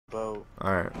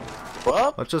Alright.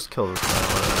 What? Let's just kill this guy.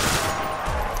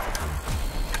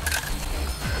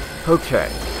 Okay.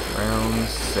 Round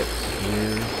 6.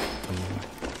 Here we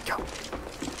go.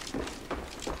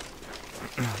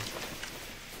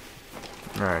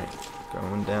 Alright.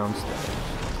 Going downstairs.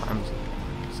 Time's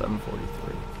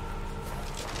 7:43.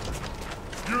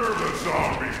 You're the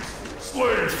zombies!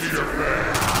 Slaves to your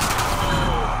fate!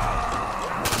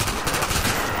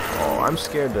 Oh, I'm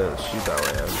scared to shoot that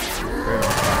way.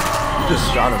 You just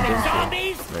shot him, didn't you?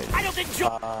 Right. I don't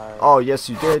enjoy. Oh, yes,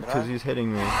 you did, because he's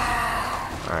hitting me.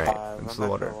 Alright, into the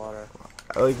water.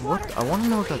 Like, what? I want to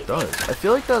know what that does. I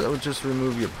feel like that would just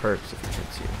remove your perks if it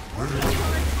hits you.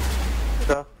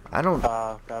 I don't.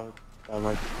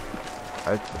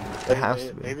 It has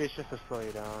to be. Maybe it's just to slow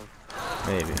you down.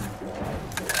 Maybe.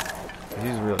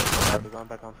 He's really. We're going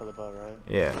back onto the boat, right?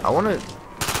 Yeah, I want to.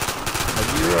 Have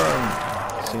you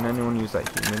seen anyone use that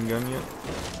human gun yet?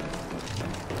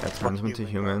 That turns them into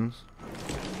humans.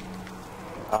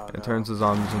 It turns the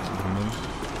zombies into humans.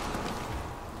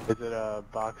 Is it a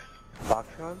box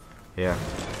gun? Yeah.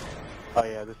 Oh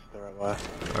yeah, this is the right way.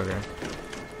 Okay.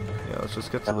 Yeah, let's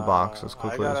just get to the box as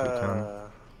quickly as we can.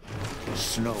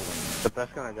 Snow. The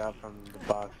best gun I got from the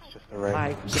box is just the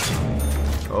right.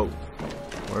 Oh,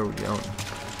 where are we going?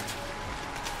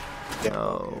 Yeah,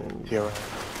 No. to your right.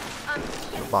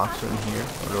 The box in here,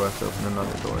 or do I have to open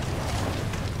another door?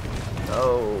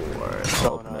 Oh, alright,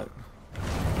 I'll open it.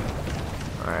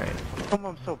 Alright, Come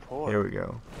on, I'm so poor. here we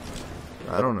go.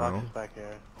 I don't The box know. is back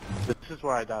here. This is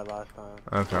where I died last time.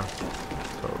 Okay.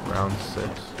 So, round 6.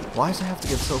 Why does it have to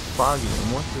get so foggy?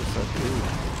 And what does that do?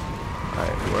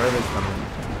 Alright, where are they coming?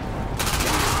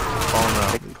 Falling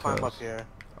out They can climb up because... here.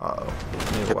 Uh-oh. I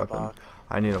need a Get a weapon. box.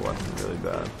 I need a weapon really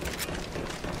bad.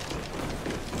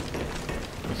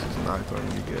 This is not going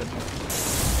to be good.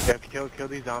 You have to kill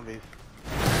these zombies.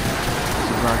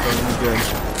 This is not going to be good.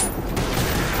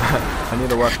 I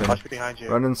need a weapon. Watch behind you.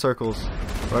 Run in circles.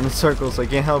 Run in circles. I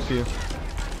can't help you.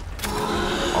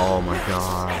 Oh my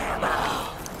god.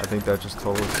 I think that just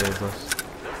totally saved us.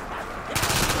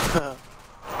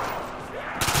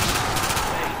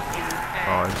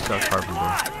 Oh, I just got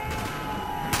carpenter.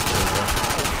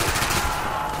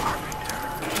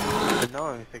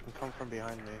 No, they can come from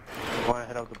behind me. You want to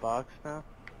head out the box now?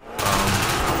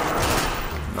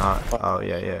 Not. Oh,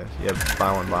 yeah. Yeah,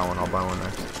 buy one. I'll buy one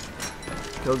next.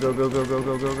 Go.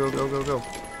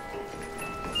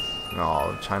 No,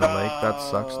 oh, China Lake. That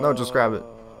sucks. No, just grab it.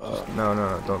 Just, no,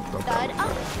 don't grab it.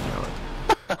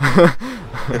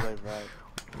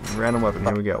 Random weapon.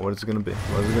 Here we go. What is it gonna be?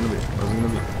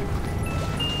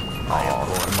 Oh,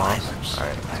 moss.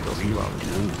 Alright, let's go see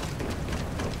zombies.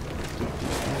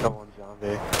 Someone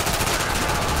zombie.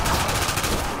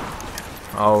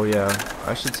 Oh yeah,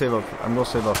 I should save up. I'm gonna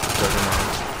save up for Juggernog.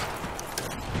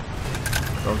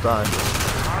 Don't die.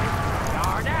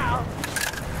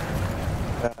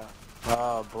 Yeah.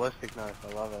 Oh, ballistic knife.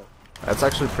 I love it. That's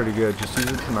actually pretty good. Just use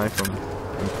it to knife them.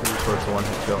 I'm pretty sure it's a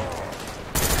one-hit kill.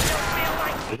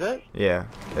 Is it? Yeah,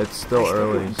 it's still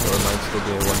early, so it might still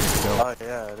be a one-hit kill. Oh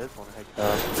yeah, it is one hit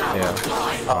kill. Yeah.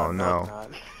 Oh no,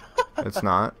 it's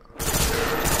not.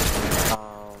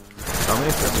 Tell me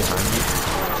if they're behind you.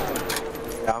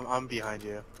 Yeah, I'm behind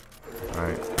you.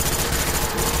 Alright.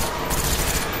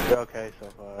 You're okay so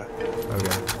far.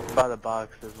 Okay. By the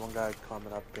box, there's one guy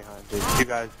climbing up behind you. Two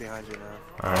guys behind you now.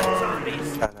 Alright.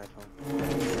 Got a nice one.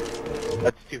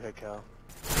 That's 2-hit kill.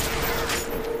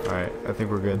 Alright, I think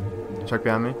we're good. Check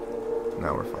behind me?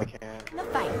 No, we're I fine. can't.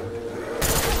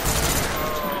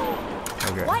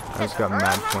 Okay, I just got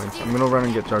mad points. I'm gonna run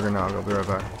and get Juggernog. I'll be right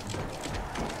back.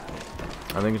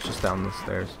 I think it's just down the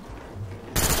stairs.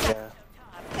 Yeah.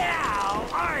 Now,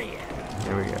 are you?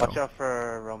 Here we go. Watch out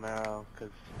for Romero, cause.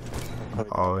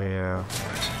 Oh yeah.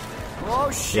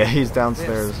 Oh shit. Yeah, he's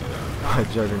downstairs by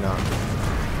Juggernog.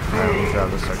 Alright, we'll grab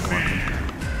the second one.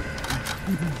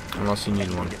 Unless you need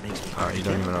one. Alright, you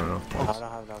don't even have enough I points.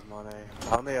 don't have enough money.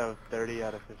 I only have 30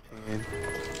 out of 15.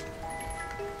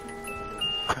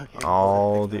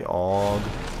 All the AUG.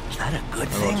 Is that a good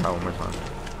I'm gonna try one more time.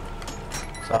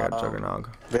 So I got Juggernog.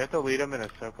 We have to lead him in a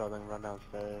circle, then run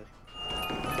downstairs.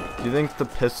 Do you think the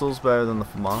pistol's better than the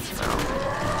FAMAS now?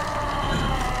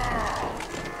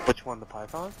 Which one, the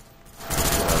Python?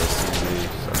 Yeah, this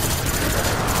is the...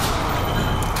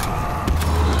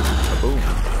 Boom.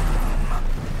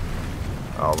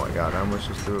 Oh my god, I almost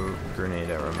just threw a grenade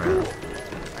at Romero.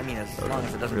 I mean, as long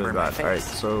as it doesn't Really burn my bad. face. Alright,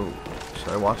 so should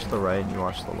I watch the right and you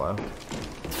watch the left?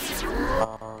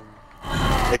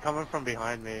 They're coming from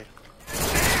behind me.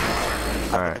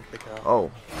 Alright.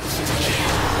 Oh.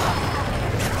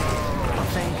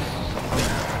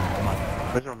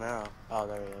 Where's Romero? Oh,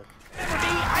 there he is.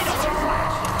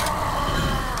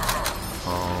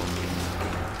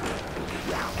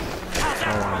 I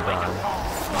don't want to die.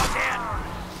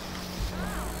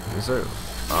 Is there?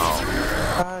 Oh.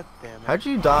 God damn it. How'd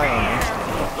you die on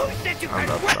instant? I'm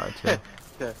about to die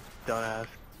too. Don't ask.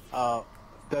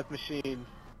 Death machine.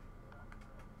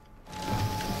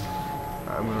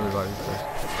 I'm gonna revive you first.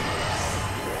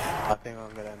 I think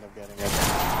I'm gonna end up getting it.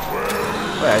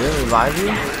 Wait, I didn't revive you?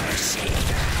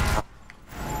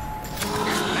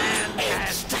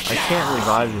 I can't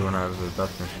revive you when I was a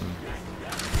death machine.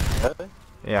 Really?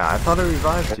 Yeah, I thought I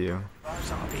revived you.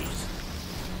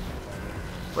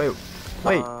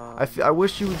 Wait. I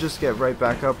wish you would just get right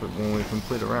back up when we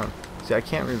complete a round. See, I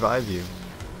can't revive you.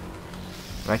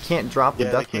 And I can't drop the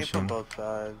death machine. From both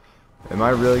sides. Am I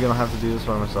really gonna have to do this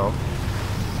by myself?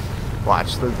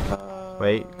 Watch the...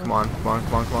 Wait, come on. Run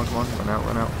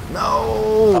out. No!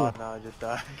 Oh no, I just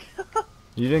died.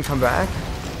 You didn't come back?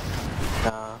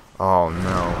 Nah. Oh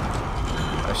no.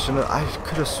 I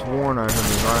could have sworn I heard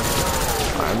revive.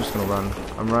 Alright, I'm just gonna run.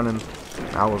 I'm running.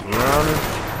 I was running.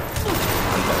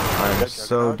 I'm dead. I'm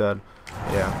so dead.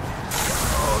 Yeah.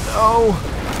 Oh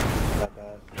no! Not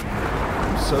bad.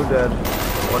 I'm so dead.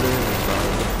 What is this? I'm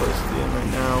close to the end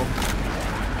right now.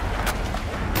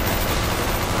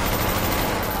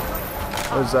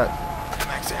 What is that?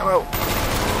 Max ammo!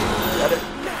 Get it!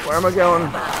 Where am I going?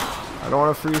 I don't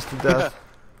want to freeze to death.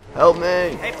 Help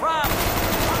me! Hey, Prom!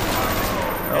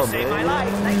 Help me! Saved my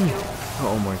life, thank you.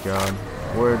 Oh my god.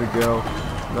 Where to go?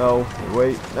 No.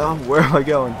 Wait. No. Where am I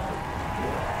going?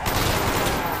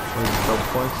 What is this, double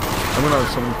points? I'm gonna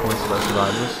have so many points if I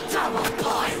survive this. Double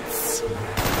points!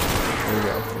 Here we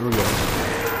go. Here we go.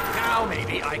 Now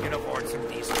maybe I can afford some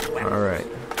decent weapons. Alright.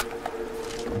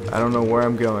 I don't know where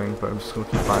I'm going, but I'm just gonna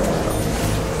keep finding stuff.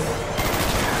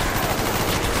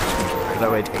 That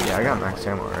way, yeah, I got max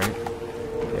ammo, right?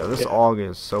 Yeah, this AUG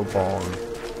is so ballin'.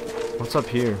 What's up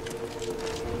here?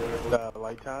 The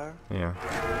light tower? Yeah.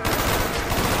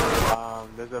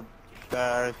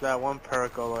 There's that one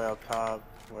perk all the way up top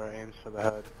where it aims for the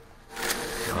head.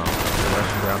 Oh,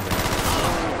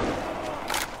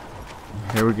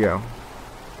 here we go.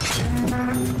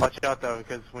 Watch out though,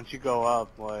 because once you go up,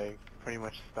 like, pretty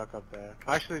much stuck up there.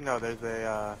 Actually, no, there's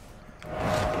a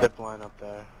zip line up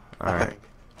there. I Alright. think.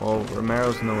 Well,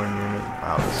 Romero's nowhere near me.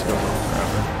 Wow, this is going on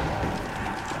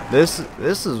forever.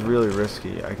 This is really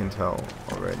risky, I can tell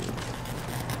already.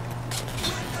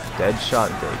 Deadshot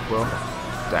Dayquil.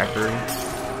 Daiquiri.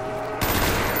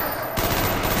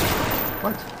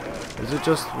 What? Is it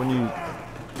just when you...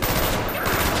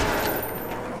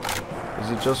 Is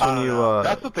it just when you,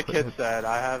 That's what the kid said.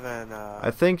 I haven't,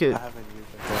 I think it... I haven't used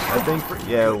it. I think,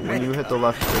 yeah, when you hit the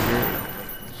left trigger...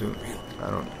 Zoom...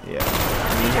 Yeah.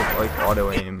 When you hit, like,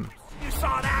 auto aim... You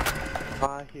saw that?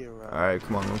 My hero. Alright,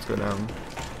 come on, let's go down.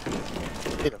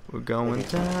 We're going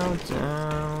down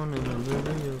in the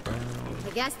lily around. I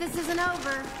guess this isn't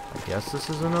over.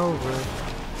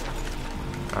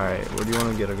 Alright, where do you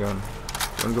want to get a gun?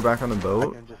 Want to go back on the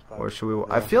boat? Or should we...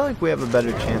 I feel like we have a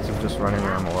better chance of just running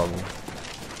around the level.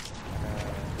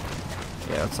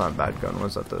 Yeah, that's not a bad gun.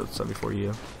 Was that the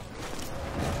 74U?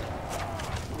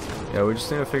 Yeah, we just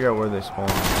need to figure out where they spawn.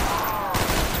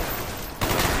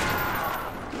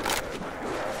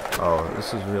 Oh,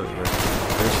 this is really risky.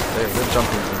 They're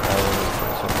jumping from all over the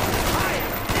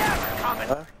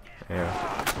place. Yeah.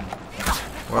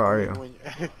 Where are you?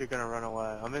 If you're gonna run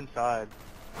away. I'm inside.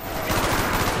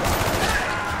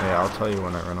 Yeah, I'll tell you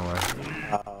when I run away.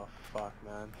 Oh, fuck,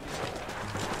 man.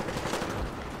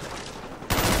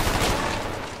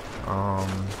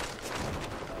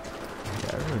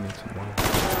 Yeah, I really need some more.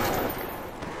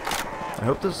 I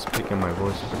hope this is picking my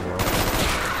voice as well.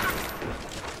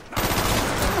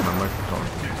 My microphone.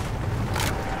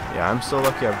 Yeah, I'm so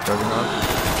lucky I have Juggernog.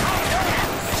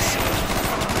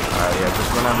 Alright, yeah,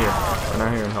 just run out here. Run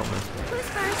out here and help me. Who's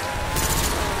first?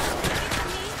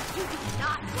 You do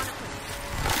not want to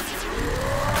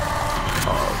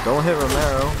Oh, don't hit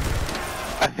Romero.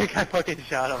 I think I fucking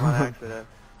shot him on accident.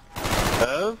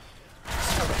 Oh?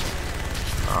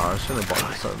 Oh, I should have bought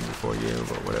this up before you,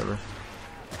 but whatever.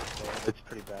 It's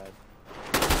pretty bad.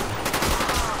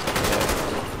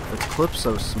 The clip's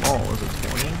so small. Is it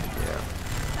 20? Yeah.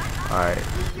 Alright,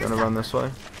 you wanna run this way?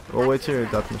 We'll wait till your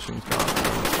death machine's gone.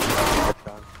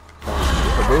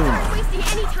 Kaboom!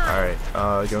 Alright,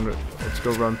 let's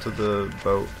go run to the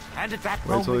boat.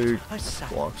 Wait till he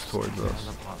walks towards us.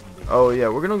 Oh yeah,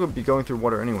 we're gonna be going through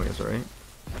water anyways, right?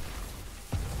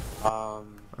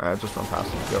 Alright, just run past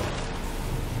him. Go.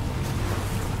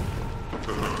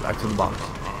 Back to the box.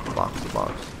 The box.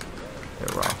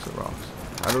 It rocks.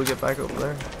 How do we get back over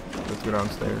there? Let's go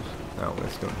downstairs. No,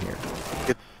 let's go in here.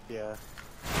 It's, yeah.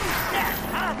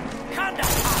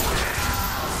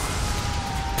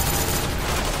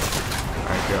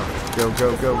 Alright, go. Go,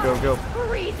 go, go, go, go.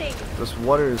 Freezing. This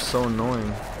water is so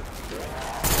annoying.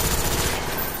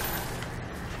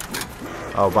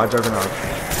 Oh, bye Juggernog.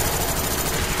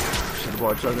 Should've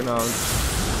bought Juggernog.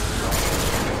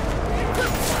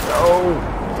 No!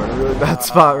 We're in a really bad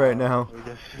spot right now.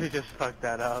 We just fucked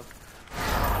that up. I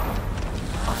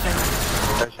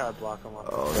tried to block him up.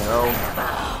 Oh no.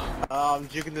 I'm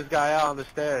juking this guy out on the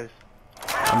stairs.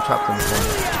 I'm trapped in the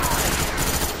corner.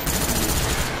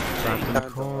 Trapped in the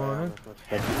corner.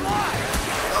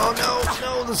 Oh no,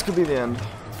 no, this could be the end.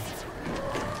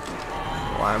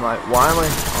 Why am I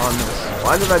on this?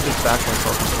 Why did I just back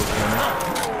myself into the corner?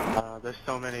 There's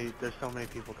so many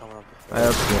people coming up the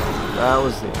stairs. That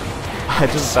was the end. I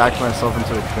just backed myself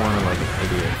into a corner like an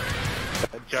idiot.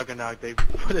 Juggernog, they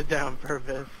put it down on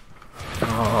purpose.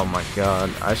 Oh my god,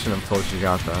 I shouldn't have told you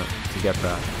to get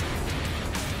that.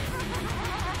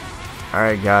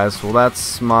 Alright guys, well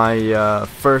that's my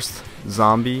first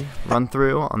zombie run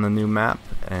through on the new map,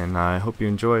 and I hope you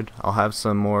enjoyed. I'll have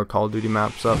some more Call of Duty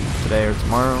maps up today or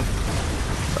tomorrow,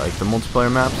 like the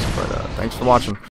multiplayer maps, but thanks for watching.